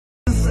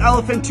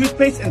Elephant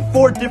toothpaste in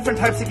 4 different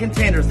types of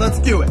containers. Let's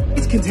do it.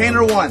 It's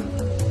container 1.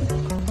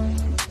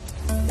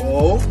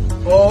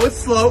 Oh, it's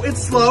slow,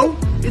 it's slow.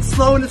 It's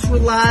slow and it's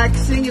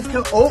relaxing. It's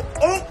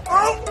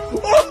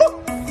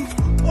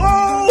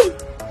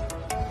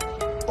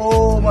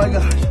oh my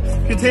gosh.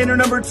 Container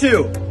number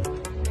 2.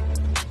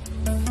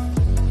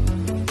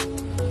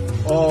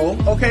 Oh,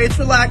 okay, it's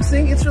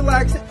relaxing, it's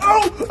relaxing.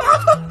 What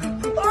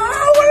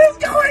is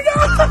going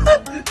on?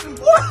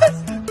 What?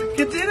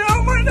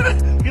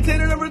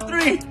 Container number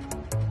 3.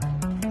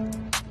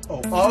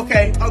 Oh,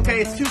 okay,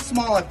 it's too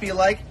small, I feel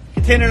like.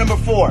 Container number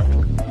 4.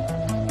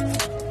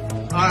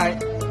 All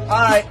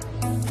right.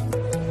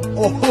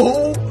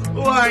 Oh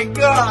my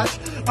gosh.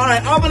 All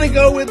right, I'm gonna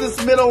go with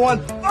this middle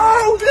one.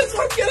 Oh, this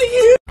one's getting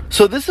huge.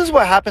 So this is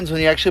what happens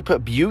when you actually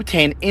put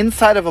butane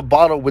inside of a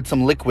bottle with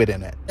some liquid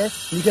in it.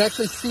 You can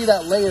actually see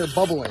that layer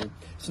bubbling.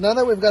 So now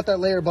that we've got that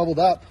layer bubbled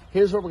up,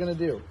 here's what we're gonna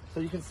do. So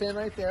you can stand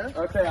right there.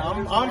 Okay,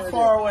 I'm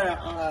far away.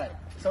 All right,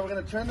 so we're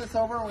gonna turn this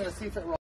over and we're gonna see if it rolls.